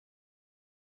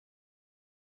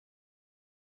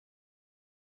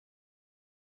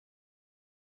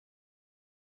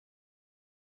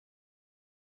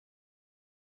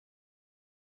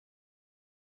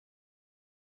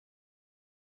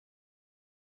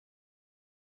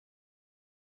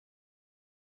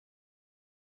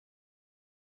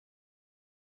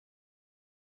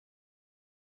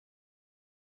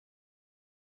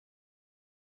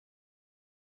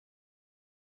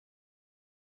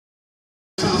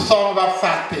song about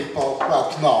fat people. Well,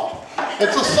 it's not.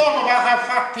 It's a song about how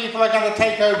fat people are going to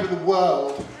take over the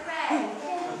world.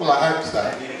 Well, I hope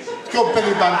so. It's called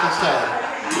Billy Bunter Said.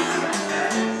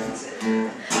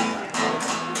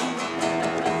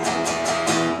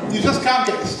 You just can't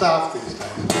get the staff these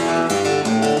days.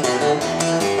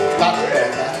 That's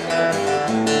better.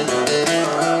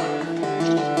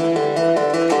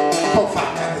 Poor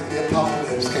fat man in the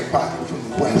apocalypse came back from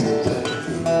the west and turned to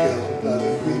food, girls with blood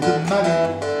and greed and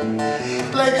money.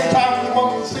 Playing in time for the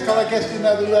woman sick, I guess you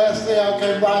know the rest. They all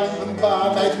came riding from the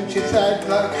bar, made them she said,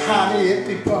 look, honey,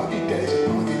 hippie party days,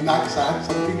 party nights, I had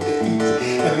something to eat.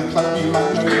 It looks like you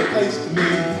might know your place to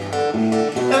meet.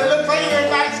 It looks like you're a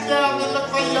nice girl, it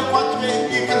looks like you want me.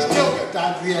 You can still go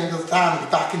down to the end of town, be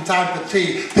back in time for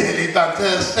tea. Billy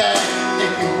Bunter said,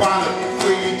 if you want to be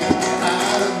free, just get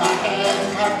out of my head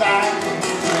and come down from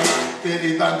the tree.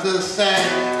 Billy Bunter said,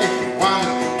 if you want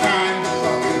to be kind, there's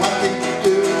only one thing to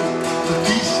do.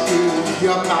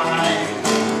 Your mind.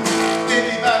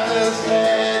 Billy Bunter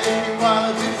said, if you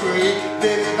want to be free.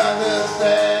 Billy Bunter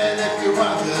said, if you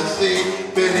want to see.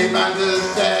 Billy Bunter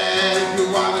said, if you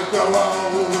want to grow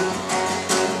old.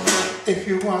 If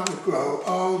you want to grow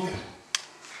old.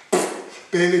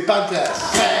 Billy Bunter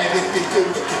said, if you do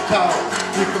what you're told,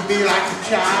 you can be like a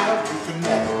child, you can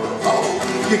never grow old.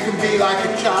 You can be like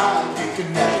a child, you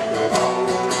can never grow old.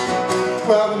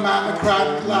 Well, the man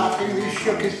cried laughing, and he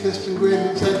shook his fist and grinned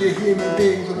and said, you human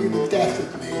beings will be the death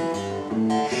of me.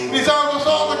 He told us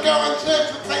all to go and search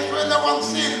for place where no one's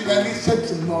seen. And then he said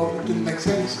some more that didn't make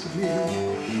sense to me.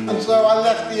 And so I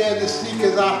left the earnest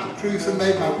seekers after truth and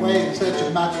made my way in search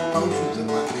of magic potions that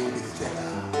might make me thinner.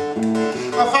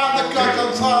 I found the gods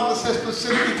on pharmacists who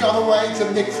simply got away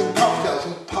to mix some cocktails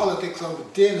and politics over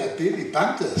dinner. Billy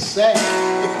Bunter said,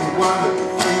 if you want to be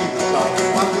free, there's only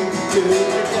one thing to do.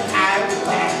 Get out of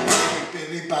that.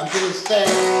 Billy Bunter said,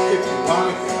 if you want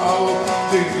to get old,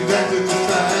 things you learn to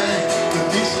say. The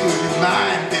beast will be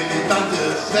mine. Billy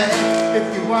Bunter said, if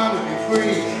you want to be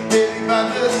free. Billy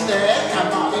Bunter said,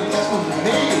 come on and listen to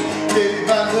me. Billy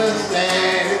Bunter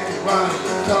said, if you want to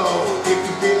be told, you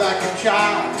can be like a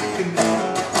child, you can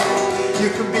never grow old. You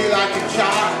can be like a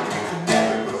child, you can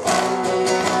never grow old.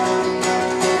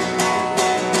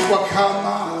 Well, Karl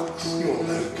Marx, you all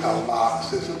know who Karl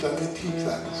Marx is, or don't they teach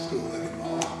that in school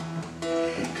anymore?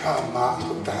 Karl Marx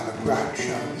looked down at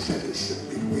Groucho and said it's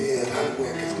simply weird how the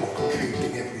work is more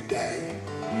confusing every day.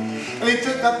 And he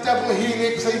took that double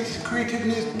helix that he secreted in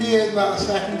his beard, and without a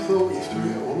second thought he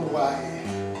threw it all away.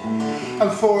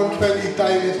 And 24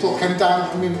 bailiffs all came down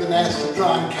from Inverness to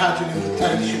try and catch an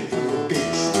invitation from the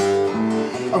beast.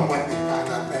 And when they found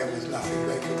out there was nothing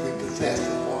they could repossess,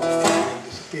 the war finally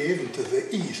disappeared into the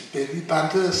east. Billy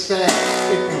Bunter said,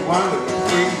 if you want to be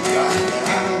free, you got to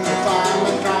hand the fire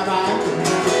and try out the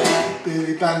music.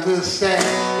 Billy Bunter said, if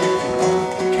you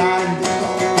want to be kind, there's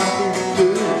only one thing to do,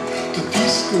 to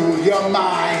de-school your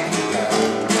mind.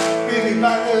 Billy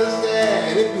Bunter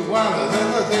said, if you want to learn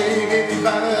the thing, Billy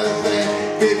Bunter said,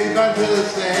 Billy Bunter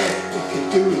said, if you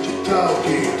do what you're told,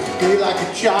 you can be like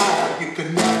a child, you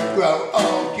can never grow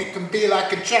old. You can be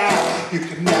like a child, you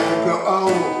can never grow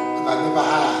old. And I never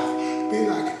have. Be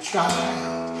like a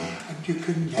child, and you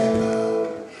can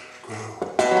never grow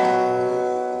old.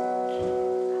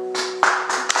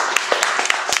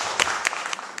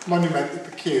 Monumentally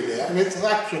peculiar, and it's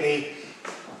actually,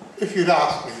 if you'd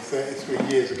asked me 33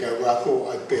 years ago where I thought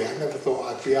I'd be, I never thought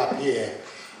I'd be up here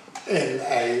in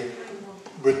a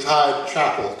retired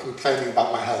chapel complaining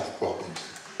about my health problems.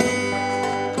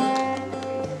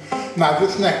 Now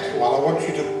this next one, I want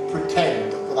you to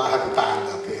pretend that I have a band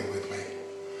up here with me.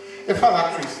 If I'd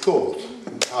actually thought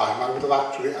in time, I would have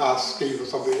actually asked Steve or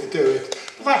somebody to do it,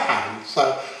 but I haven't.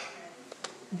 So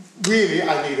really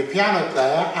I need a piano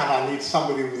player and I need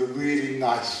somebody with a really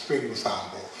nice string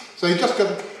ensemble. So you just got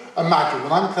to imagine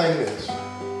when I'm playing this,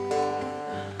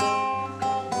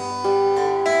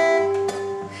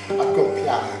 I've got a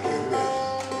piano doing this.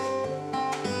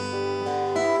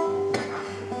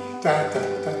 Da, da,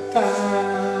 da, da,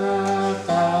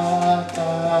 da, da,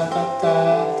 da, da,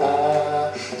 da.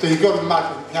 So you've got to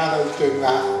imagine the piano's doing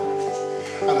that,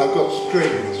 and I've got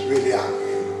strings really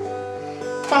angry.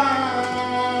 Ba,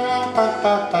 ba,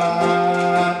 ba, ba,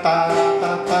 ba,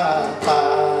 ba, ba, ba.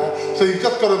 So you've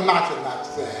just got to imagine that's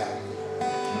there.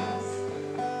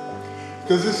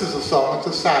 Because this is a song, it's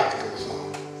a sad little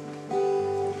song.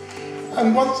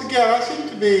 And once again, I seem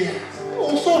to be,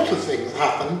 all sorts of things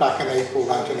happened back in April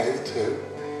 1982.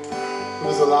 It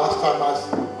was the last time I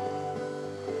saw.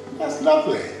 That's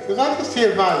lovely, because I just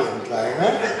hear violin playing,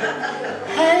 eh?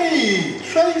 Hey,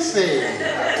 Tracy,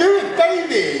 do it,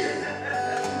 baby!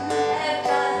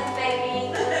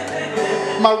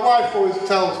 My wife always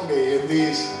tells me in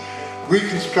these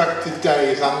reconstructed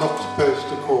days I'm not supposed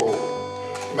to call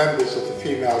members of the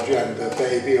female gender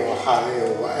baby or honey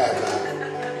or whatever.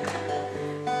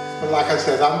 But like I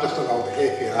said, I'm just an old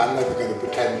hippie and I'm never going to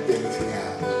pretend to be anything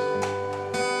else.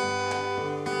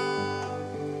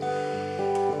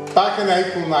 Back in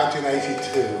April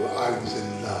 1982, I was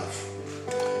in love.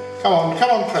 Come on,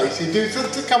 Tracy, do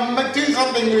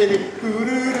something really.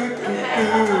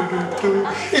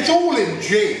 It's all in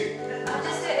G. I'll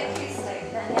just do it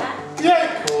acoustic then, yeah?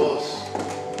 Yeah, of course.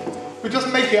 We just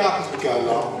make it up as we go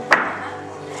along.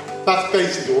 That's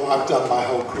basically what I've done my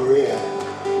whole career.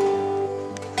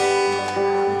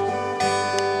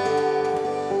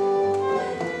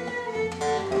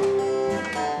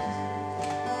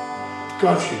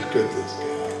 God, she's good, this girl.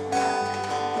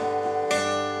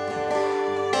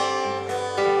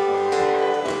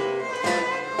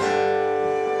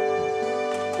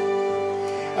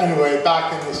 Anyway,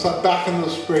 back in the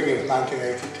spring of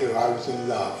 1982, I was in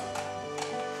love.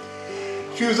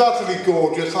 She was utterly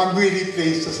gorgeous. I'm really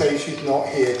pleased to say she's not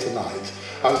here tonight.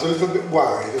 I was a little bit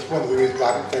worried. It's one of the reasons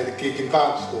I haven't played a gig in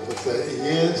Bounce School for 30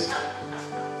 years.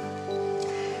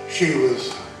 She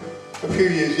was a few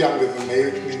years younger than me,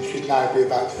 which means she'd now be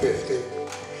about 50.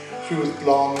 She was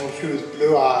blonde, she was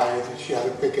blue-eyed, and she had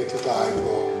a figure to die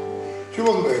for. She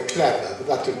wasn't very clever, but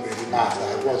that didn't really matter.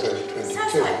 I was only 22.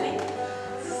 Sounds like me.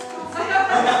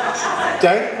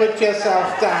 Don't put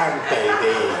yourself down,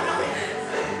 baby.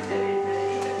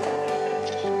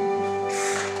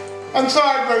 And so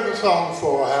I wrote a song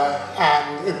for her,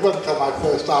 and it wasn't until my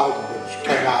first album, which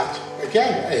came out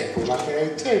again in April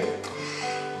 1982.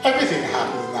 Everything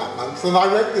happened in that month, and I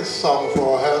wrote this song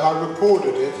for her, and I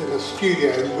recorded it in a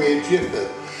studio in Weird Gifford.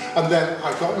 And then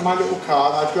I got in my little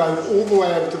car, and I drove all the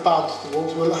way over to Barnstable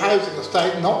to a housing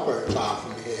estate not very far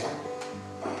from here.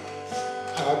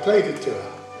 And I played it to her.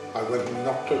 I went and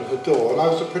knocked on her door, and I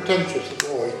was a pretentious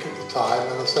boy at the time,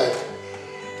 and I said,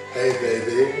 "Hey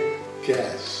baby,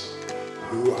 guess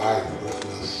who I've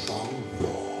written a song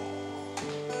for?"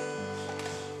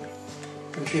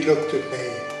 And she looked at me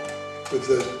with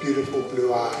those beautiful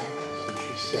blue eyes, and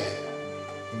she said,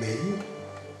 "Me?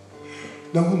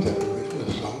 No one's ever written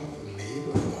a song for me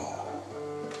before.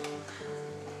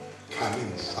 Come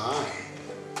inside."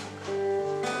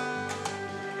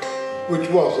 Which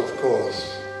was, of course,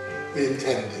 the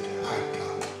intended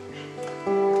outcome.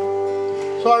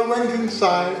 So I went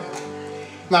inside.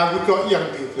 Now we've got young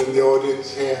people in the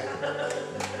audience here.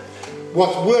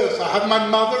 What's worse, I have my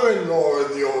mother-in-law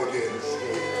in the audience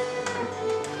here.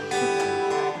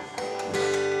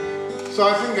 So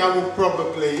I think I will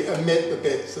probably omit the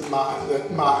bits that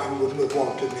Martin wouldn't have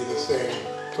wanted me to sing,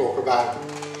 talk about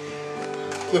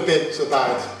the bits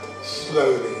about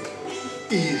slowly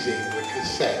easing the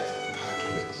cassette out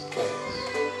of its case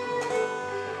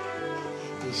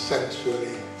and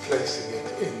sensually placing it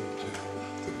into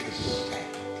the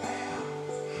cassette player.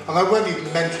 And I won't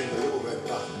even mention the little red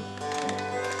button.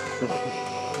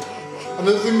 And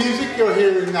as the music you're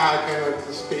hearing now came over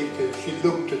the speakers, she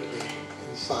looked at me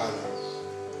in silence.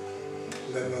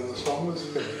 And then when the song was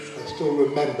finished, I still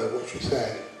remember what she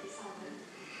said.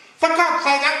 "For God's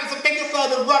sake, that was the biggest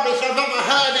load of rubbish I've ever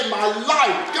heard in my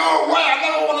life. Go away, I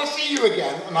never want to see you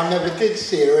again." And I never did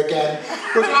see her again,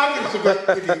 which I think is a great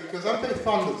pity because I'm very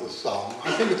fond of this song.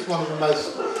 I think it's one of the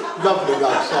most lovely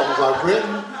love songs I've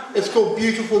written. It's called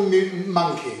Beautiful Mutant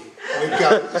Monkey. And it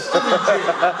goes, it's still in G,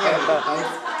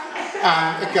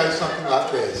 and it goes something like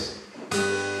this.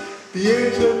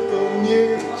 Beautiful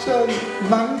mutant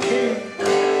monkey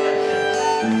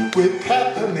with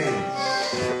peppermints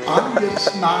on your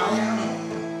smile.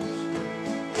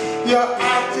 Your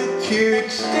attitude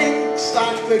stinks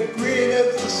like the grin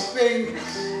of the Sphinx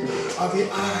or the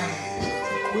eyes of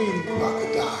the Queen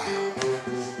Crocodile.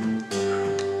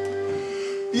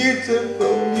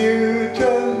 Beautiful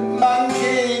mutant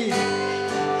monkey,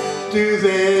 do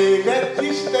they let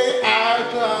you stay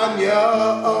out on your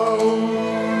own?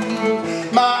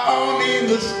 My only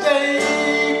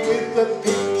mistake with the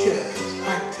pictures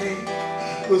I take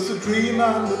was a dream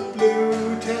on the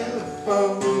blue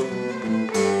telephone.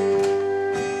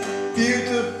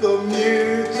 Beautiful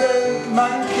mutant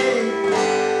monkey,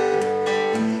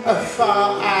 a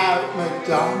far out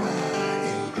Madonna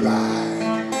in drag.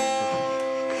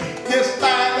 You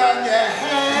stand on your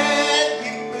head,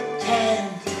 you pretend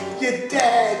you're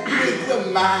dead with the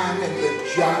man in the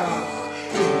jar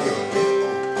in your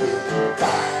little blue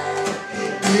bag.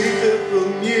 Beautiful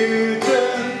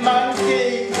mutant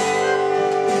monkey,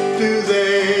 do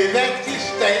they let you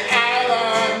stay out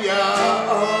on your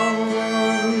own?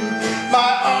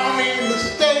 My only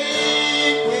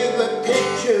mistake with the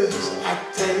pictures I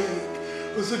take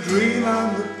was a dream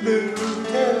on the blue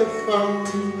telephone.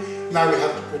 Now we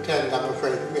have to pretend, I'm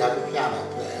afraid, that we have a piano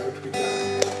player, which we don't.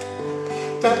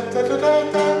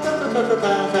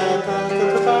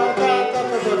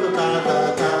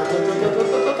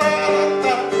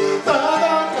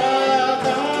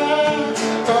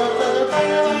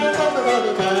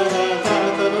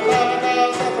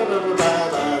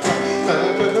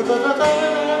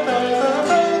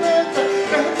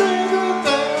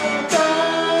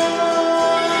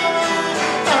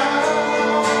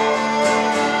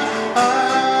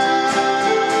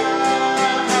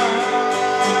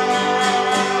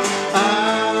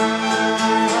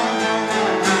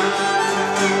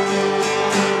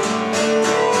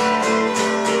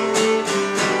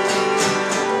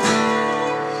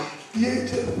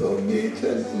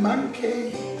 Mutant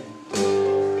monkey,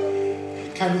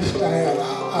 can we stay on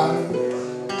our own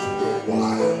for a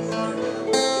while?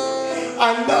 I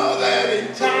know that in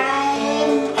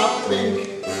time I'll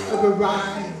think of a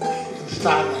rhyme and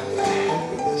start on your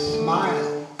head with a smile.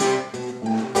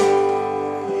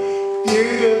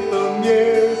 Beautiful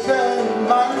mutant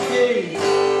monkey,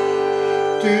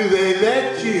 do they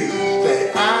let you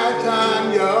stay out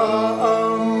on your own?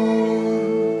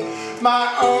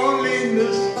 My only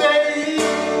mistake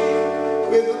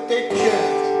with the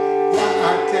pictures that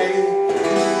I take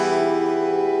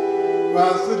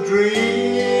was the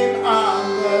dream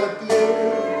on the blue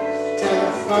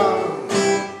telephone.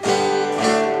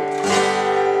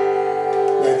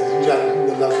 Ladies and gentlemen,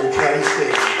 the lovely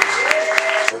Tracy.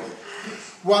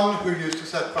 One who used to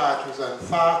set fire to his own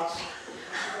farts,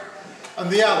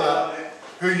 and the other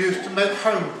who used to make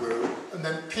homebrew and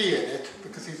then pee in it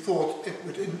because he thought it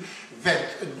would invent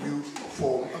a new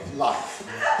form of life.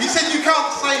 He said, you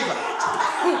can't say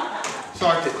that. So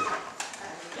I did.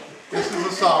 This is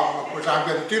a song which I'm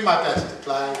going to do my best to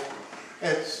play.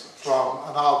 It's from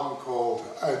an album called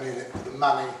Only in It for the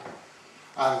Money,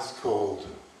 and it's called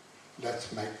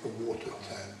Let's Make the Water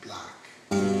Turn Black.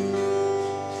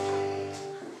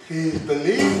 Please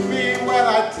believe me when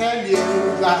I tell you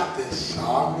that this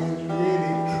song is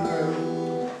really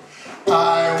true.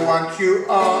 I want you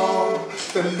all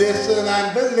to listen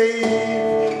and believe.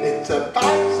 It's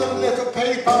about some little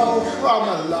people from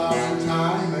a long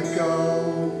time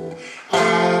ago,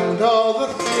 and all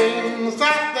the things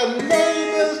that the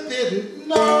neighbors didn't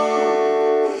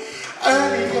know.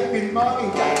 Early every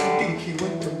morning, Daddy Dinky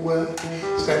went to work,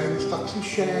 selling stocks and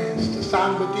shares to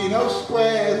San Bernardino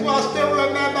squares. Well, I still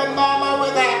remember Mama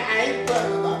with her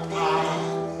apron and her pan,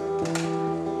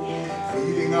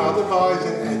 feeding all the boys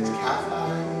in Ed's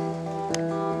cafe,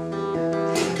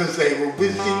 because they were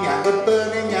whizzing and the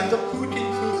burning and the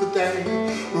hooting through the day.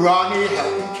 Ronnie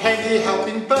helping Kenny,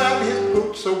 helping burn his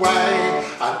boots away,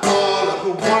 and all of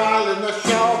the while in the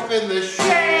shelf in the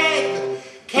shed,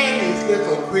 Kenny's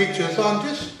little creatures on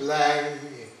display.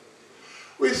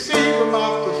 We see them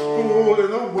after school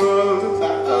in a world of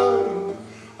their own.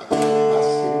 I think it must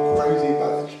seem crazy,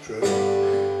 but it's true.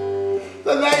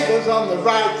 The neighbours on the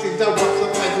right seem to watch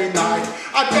them every night.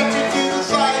 I bet you do the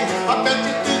same, I bet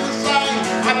you do the same,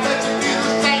 I bet you do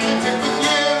the same if it was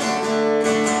you.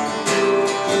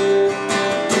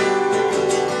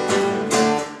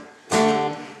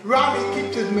 Ronnie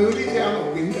keeps his moodies out the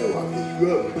window of his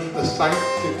room, a sight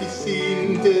to be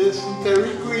seen, distant,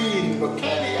 very green. But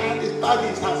Kenny and his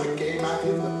buddies have a game out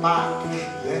in the park.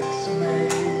 Let's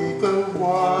make the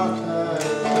water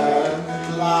turn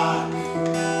black.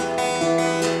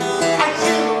 I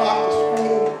see them after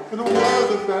school in a world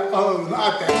of their own. I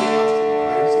bet it must be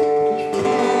crazy, but it's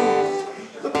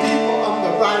true. The people on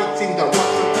the right seem to watch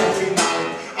them every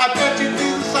night. I bet you do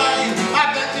the same, I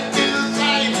bet you do the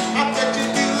same, I bet you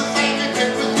do the same if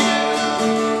it was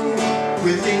you.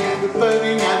 Whizzing and the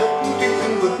burning and the hooting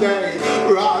through the day.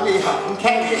 Ronnie helping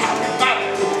Kenny helping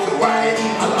back boots away,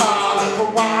 and all of the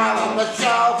while on the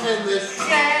shelf in the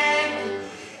shed,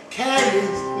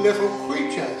 Kenny's little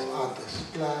creatures on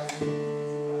display.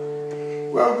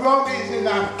 Well, Ronnie's in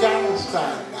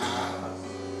Afghanistan now,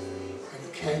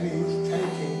 and Kenny's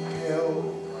taking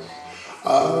pills.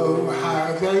 Oh,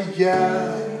 how they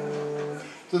yearn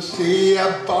to see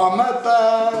a bomber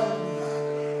burn.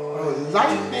 Oh,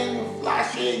 lightning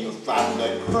flashing,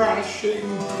 thunder crashing,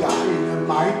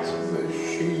 dynamite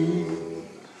machine.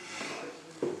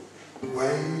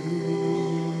 Wait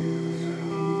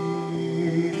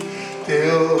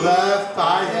till the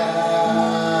fire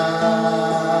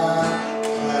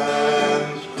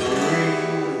turns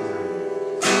green.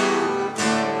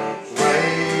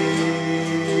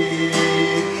 Wait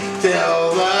till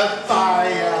the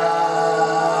fire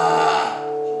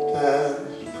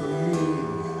turns green.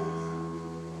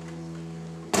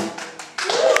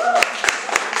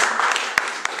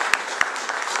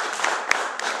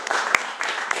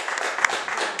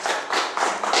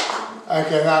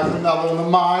 Okay, now for another one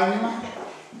of mine.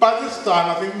 By this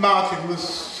time, I think Martin was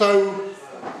so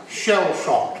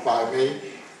shell-shocked by me.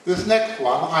 This next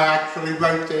one, I actually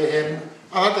wrote to him, and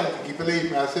I don't think he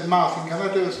believed me. I said, Martin, can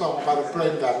I do a song about a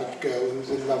brain-damaged girl who's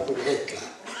in love with Hitler?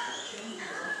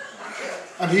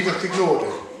 And he just ignored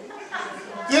it.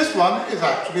 This one is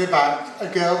actually about a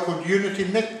girl called Unity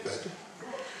Mitford,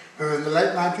 who in the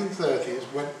late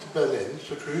 1930s went to Berlin. It's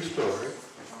a true story.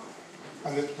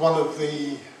 And it's one of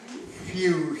the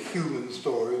few human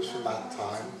stories from that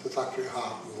time that's actually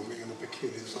heartwarming in a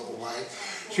peculiar sort of way.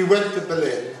 She went to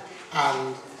Berlin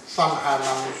and somehow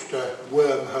managed to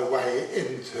worm her way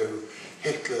into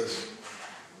Hitler's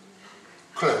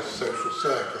close social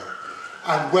circle.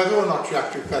 And whether or not she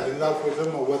actually fell in love with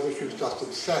him or whether she was just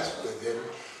obsessed with him,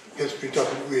 history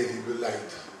doesn't really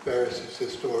relate. Various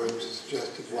historians have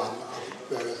suggested one,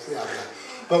 various the other.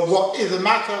 But what is a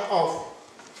matter of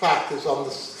fact is on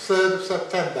the 3rd of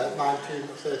September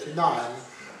 1939,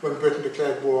 when Britain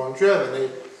declared war on Germany,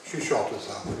 she shot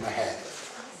herself in the head.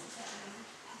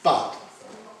 But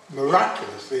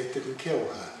miraculously, it didn't kill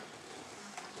her.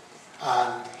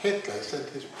 And Hitler sent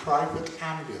his private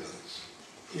ambulance,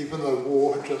 even though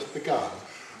war had just begun,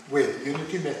 with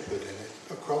Unity Mitford in it,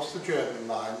 across the German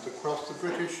lines, across the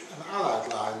British and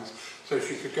Allied lines, so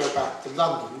she could go back to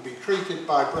London, be treated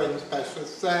by brain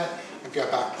specialists there, and go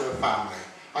back to her family.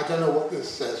 I don't know what this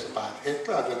says about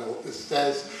Hitler, I don't know what this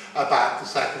says about the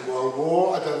Second World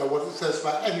War, I don't know what it says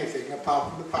about anything apart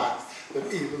from the fact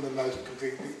that even the most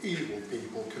completely evil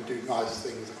people can do nice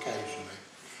things occasionally.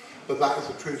 But that is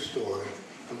a true story,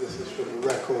 and this is from a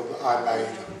record that I made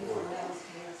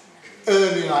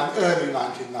early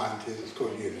 1990s, it's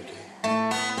called Unity.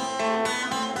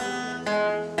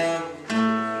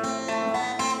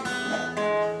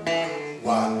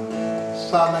 One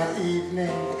summer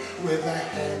evening with a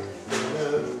head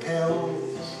full of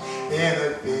pills in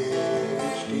a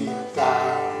village deep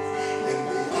down in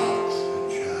the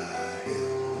Oxfordshire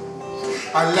hills.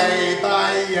 I lay by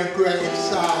your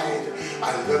graveside, I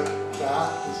looked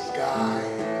at the sky,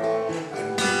 and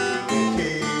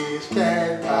Unity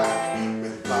stared back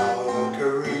with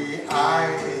Valkyrie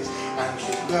eyes, and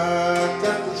she looked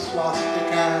at the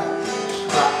swastika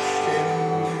scratched in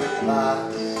the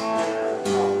glass.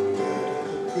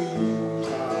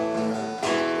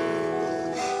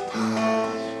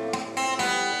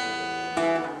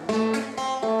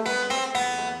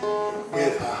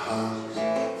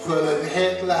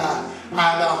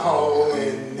 And a hole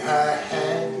in her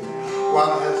head,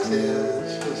 while her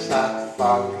sister sat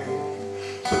fondling,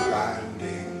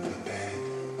 surrounding the bed.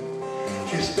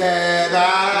 She stared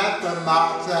at the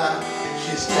martyr,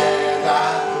 she stared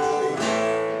at the thief,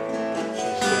 she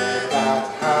stared at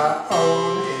her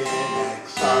own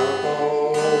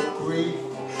inexorable grief,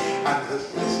 and her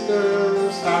sister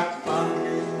sat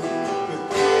fondling with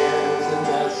tears in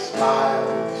their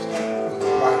smiles, and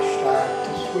rushed out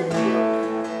to swim.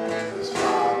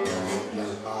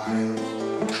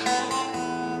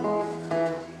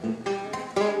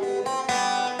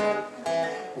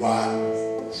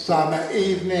 Summer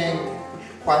evening,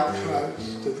 quite close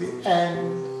to the end,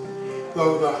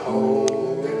 though the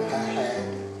hole in her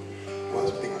head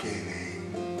was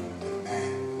beginning to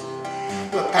mend.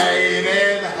 The pain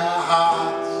in her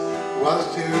heart was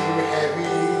too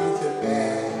heavy to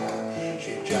bear.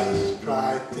 She just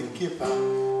tried to give up,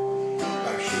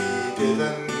 but she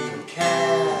didn't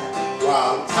care.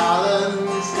 While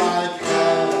talents like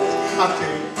hers are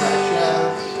too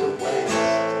precious to waste.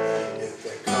 If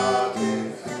they're caught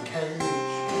in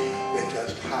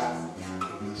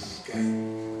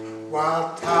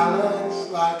while talents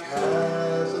like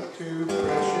hers are too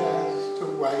precious to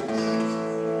waste.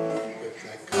 If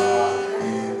they're caught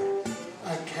in a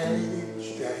cage,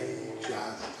 they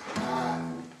just have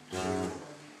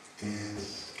to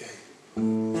escape.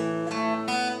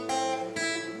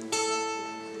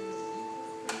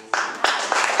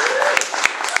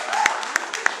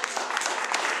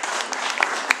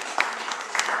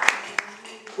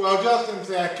 Well, just in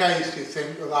their case, you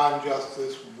think that I'm just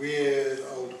this weird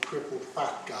old crippled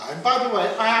fat guy. And by the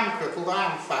way, I am crippled,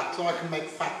 I am fat, so I can make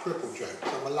fat cripple jokes.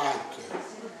 I'm allowed to.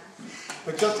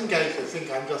 But just in case you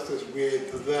think I'm just this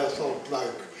weird, perverse old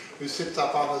bloke who sits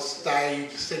up on a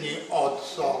stage singing odd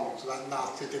songs about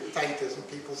Nazi dictators and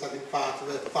people setting fire to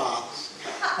their farts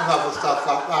and other stuff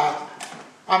like that.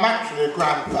 I'm actually a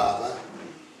grandfather.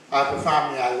 I have a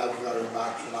family I love very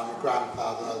much, and I'm a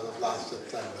grandfather as of last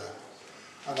September.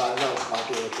 And I love my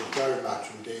daughters very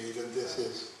much indeed, and this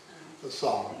is a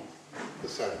song for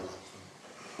several of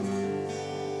them.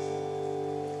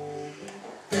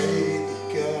 Baby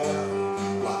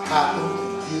girl, what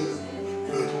happened to you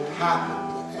couldn't happen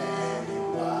to anyone.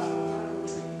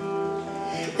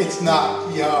 It's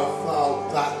not your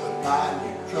fault that the man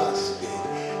you trusted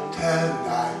turned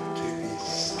out to be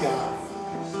scum.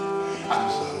 I'm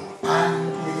so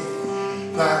angry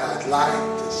that I'd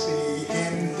like to see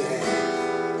him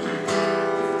dead.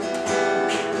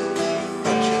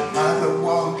 But your mother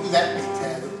won't let me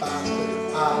tear the bastard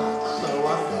apart, so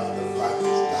I've got to write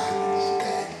this down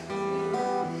instead.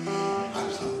 I'm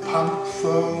so pumped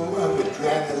full of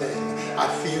adrenaline, I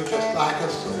feel just like a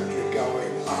soldier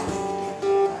going off.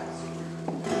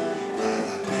 But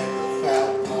I've never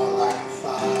felt more like a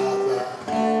father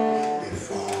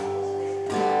before.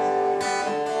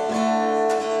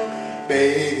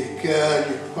 Baby girl,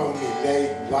 you phoned me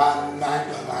late one night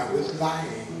when I was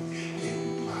lying in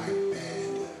my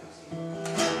bed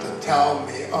to tell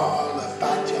me all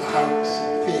about your hopes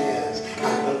and fears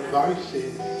and the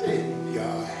voices in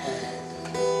your head.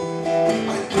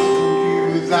 I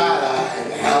told you that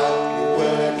I'd help you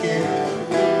work it out.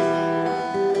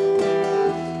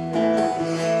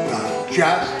 Not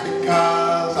just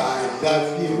because I love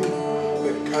you,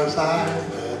 because I've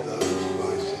heard those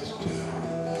voices too.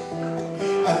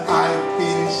 And I've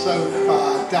been so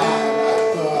far down, I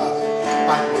thought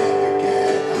I'd never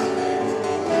get up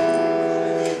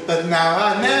anymore. But now I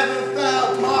never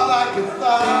felt more like a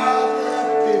father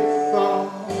before.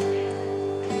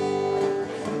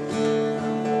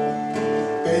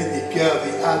 Baby girl,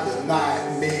 the other night,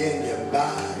 me and your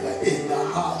mother in the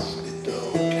hospital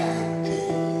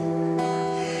canteen.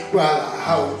 Well, I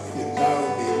hope you know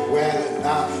me well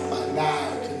enough by now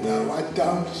to know I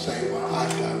don't say what I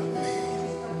don't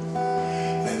mean.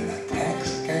 Then the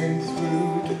text came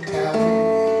through to tell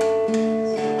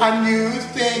me I knew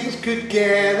things could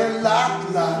get a lot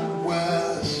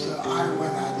worse. So I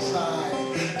went outside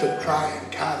to try and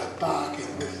cut a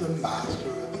bargain with the master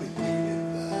of the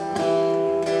universe.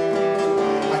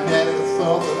 I never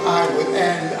thought that I would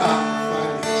end up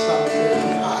finding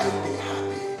something I'd be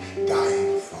happy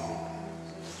dying for.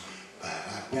 But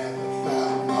I've never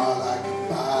felt more like a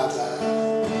father.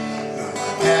 No,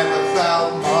 I've never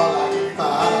felt more like a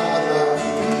father.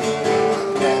 No,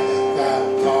 I've never felt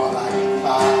more like a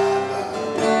father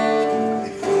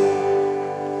before.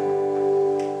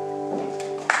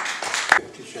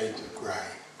 50 Shades of Grey.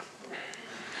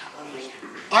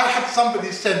 I had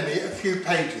somebody send me a few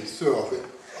pages through of it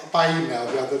by email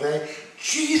the other day.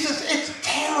 Jesus, it's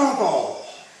terrible!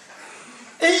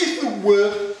 It is the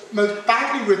worst, most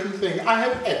badly written thing I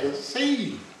have ever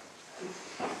seen.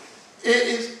 It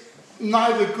is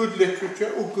neither good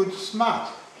literature or good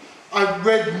smut. I've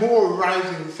read more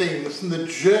arousing things than the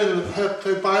Journal of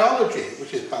Herpetobiology,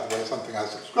 which is, by the way, something I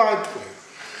subscribe to.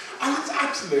 And it's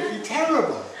absolutely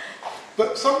terrible.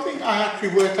 But something I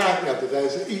actually worked out the other day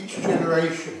is that each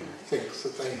generation thinks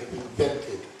that they have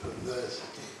invented perversity.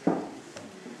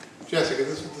 Jessica,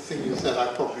 this was the thing you said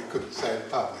I probably couldn't say in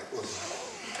public, wasn't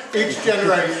it? Each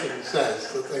generation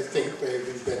says that they think they have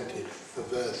invented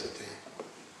perversity.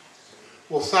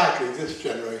 Well, sadly, this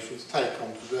generation's take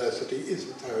on perversity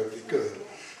isn't terribly good.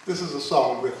 This is a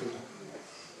song written,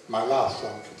 my last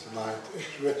song for tonight.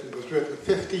 It was written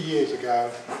 50 years ago,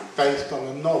 based on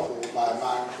a novel by a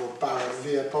man called Baron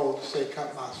Leopold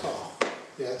Séguin Masson.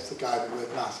 Yes, the guy the word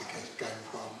masochist came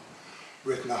from,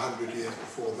 written 100 years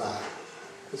before that.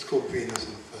 It's called Venus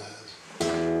and Furs.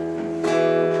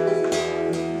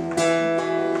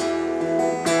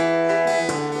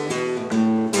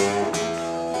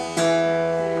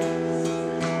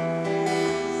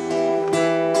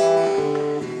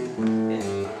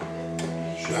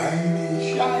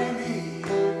 Shiny, shiny,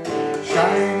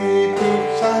 shiny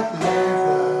boots of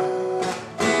leather,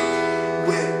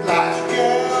 whiplash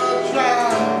girl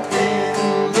trapped in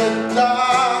the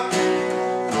dark.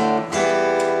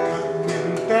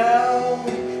 Cooking bell,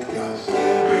 your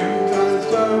servant does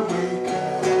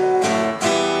awaken,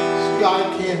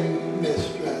 striking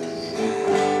mistress,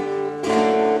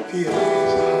 feel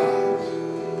his heart.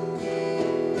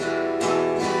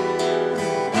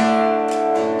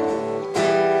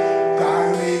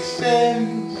 Downy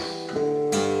sings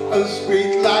a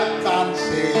sweet light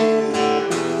fancy,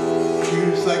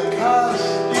 choose the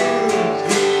costumes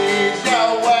he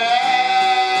shall wear.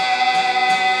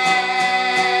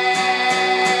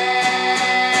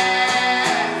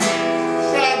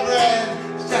 Severin,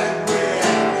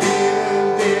 Severin,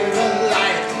 dear and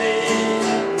lightly,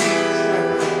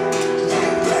 Severin,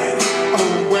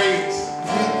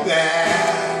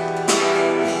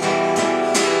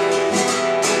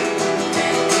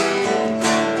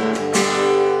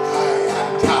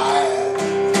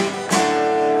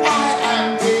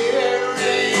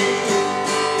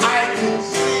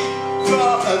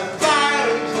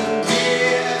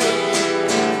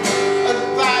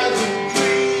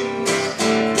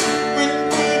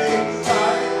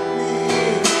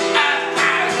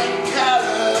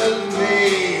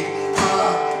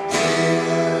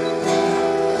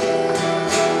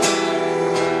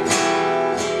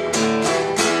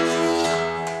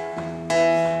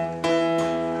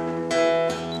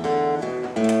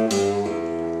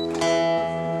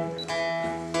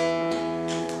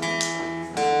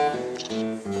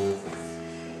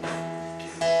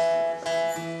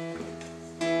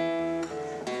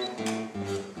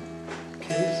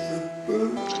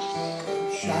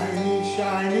 Shiny,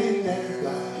 shiny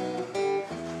leather,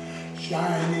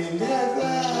 shiny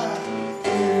leather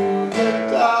in the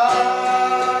dark.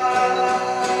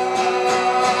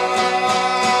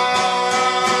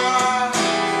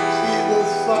 See the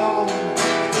song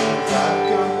that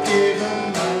got given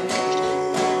life,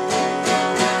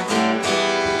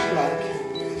 striking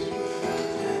whisper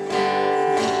and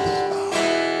spark.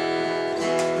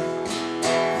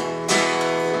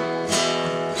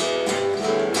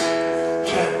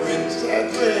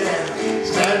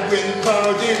 Severin for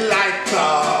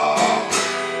delightful,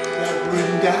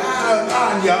 severin down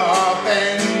on your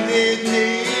bended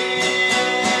knee.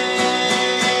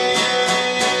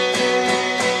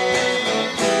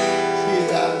 See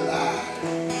that light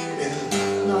is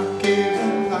not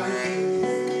given lightly.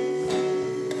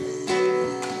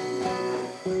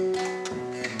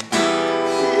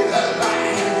 See that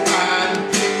light and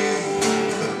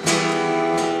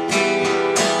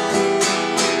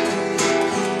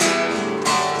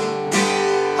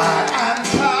I am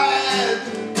tired,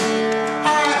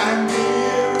 I am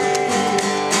weary,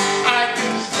 I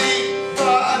can sleep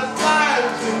for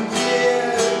 1,000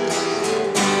 years,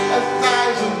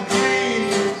 1,000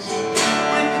 dreams,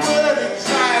 which would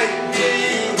excite me,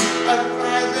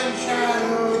 1,000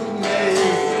 shadows may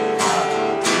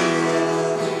appear,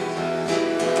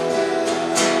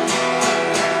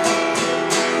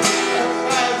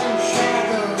 1,000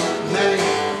 shadows may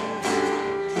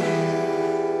appear.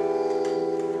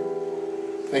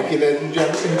 Thank you, ladies and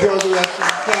gentlemen. Enjoy the rest of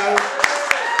the show.